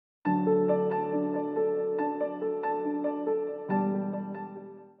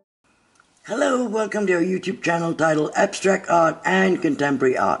Hello, welcome to our YouTube channel titled Abstract Art and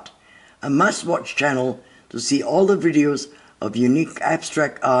Contemporary Art, a must-watch channel to see all the videos of unique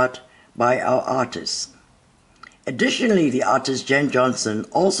abstract art by our artists. Additionally, the artist Jen Johnson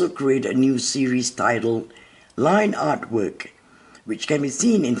also created a new series titled Line Artwork, which can be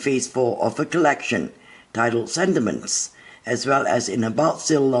seen in Phase 4 of a collection titled Sentiments, as well as in About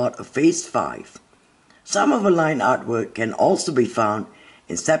Sale lot of Phase 5. Some of the line artwork can also be found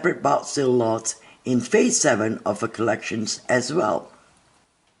in separate bout sale lots in Phase 7 of the collections as well.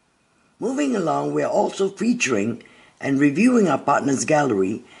 Moving along, we are also featuring and reviewing our partners'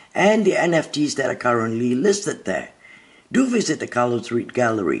 gallery and the NFTs that are currently listed there. Do visit the Carlos Reid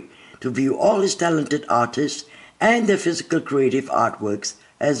Gallery to view all his talented artists and their physical creative artworks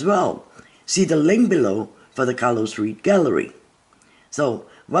as well. See the link below for the Carlos Reid Gallery. So,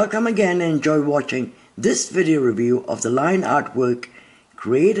 welcome again and enjoy watching this video review of the line artwork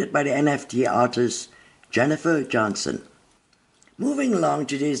created by the NFT artist Jennifer Johnson. Moving along,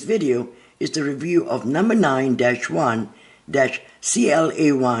 today's video is the review of number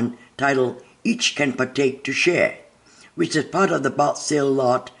 9-1-CLA1 titled Each Can Partake to Share, which is part of the bout sale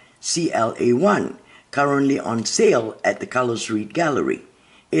lot CLA1, currently on sale at the Carlos Reid Gallery.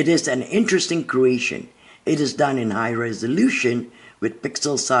 It is an interesting creation. It is done in high resolution with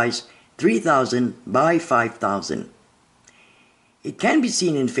pixel size 3000 by 5000. It can be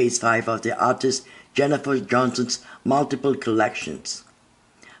seen in Phase 5 of the artist Jennifer Johnson's multiple collections.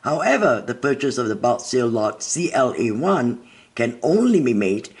 However, the purchase of the bout sale lot CLA1 can only be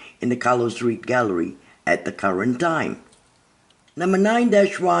made in the Carlos Reid Gallery at the current time. Number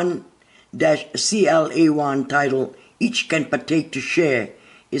 9-1-CLA1 titled Each Can Partake to Share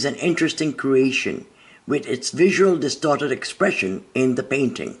is an interesting creation with its visual distorted expression in the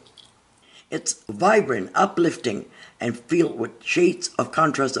painting. It's vibrant, uplifting, and filled with shades of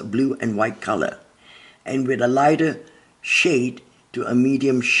contrast of blue and white color, and with a lighter shade to a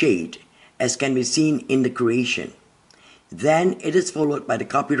medium shade, as can be seen in the creation. Then it is followed by the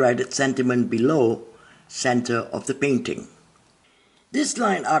copyrighted sentiment below, center of the painting. This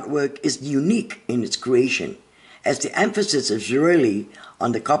line artwork is unique in its creation, as the emphasis is really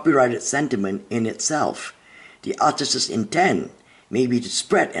on the copyrighted sentiment in itself. The artist's intent may be to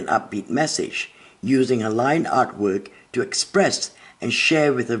spread an upbeat message, using a line artwork to express and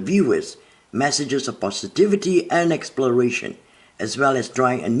share with the viewers messages of positivity and exploration, as well as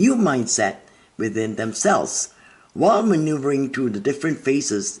drawing a new mindset within themselves, while maneuvering through the different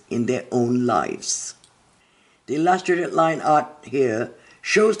phases in their own lives. The illustrated line art here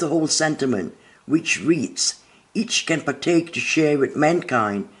shows the whole sentiment, which reads, "Each can partake to share with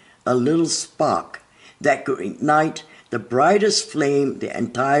mankind a little spark that could ignite the brightest flame the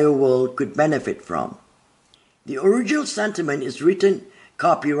entire world could benefit from." The original sentiment is written,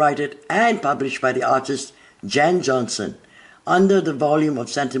 copyrighted, and published by the artist Jen Johnson under the volume of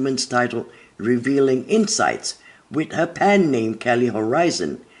sentiments titled Revealing Insights, with her pen name Calleey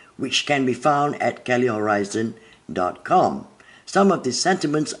Horizon, which can be found at calleeyhorizon.com. Some of these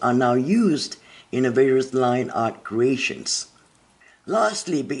sentiments are now used in various line art creations.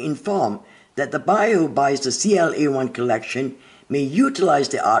 Lastly, be informed that the buyer who buys the CLA1 collection may utilize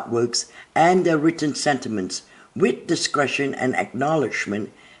the artworks and their written sentiments with discretion and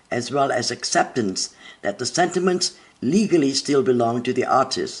acknowledgement, as well as acceptance that the sentiments legally still belong to the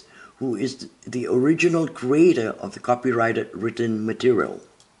artist, who is the original creator of the copyrighted written material.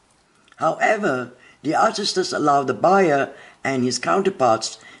 However, the artist does allow the buyer and his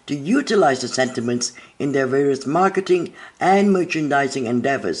counterparts to utilize the sentiments in their various marketing and merchandising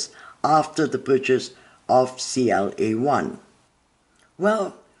endeavors after the purchase of CLA1.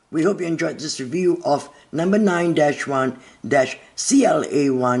 Well, we hope you enjoyed this review of number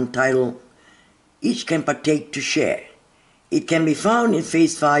 9-1-CLA1 titled Each Can Partake to Share. It can be found in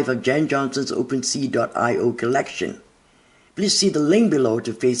Phase 5 of Jen Johnson's OpenSea.io collection. Please see the link below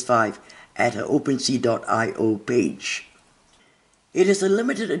to Phase 5 at her OpenSea.io page. It is a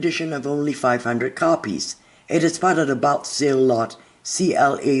limited edition of only 500 copies. It is part of the bout sale lot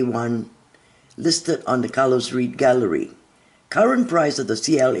CLA1 listed on the Carlos Reid Gallery. Current price of the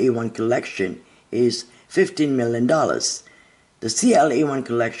CLA1 collection is $15 million. The CLA1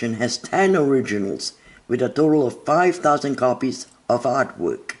 collection has 10 originals with a total of 5,000 copies of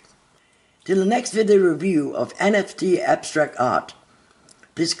artwork. Till the next video review of NFT abstract art,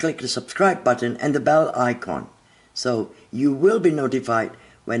 please click the subscribe button and the bell icon so you will be notified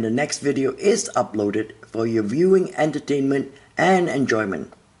when the next video is uploaded for your viewing, entertainment, and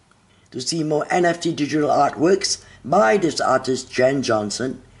enjoyment. To see more NFT digital artworks by this artist Jen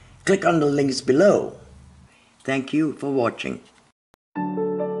Johnson, click on the links below. Thank you for watching.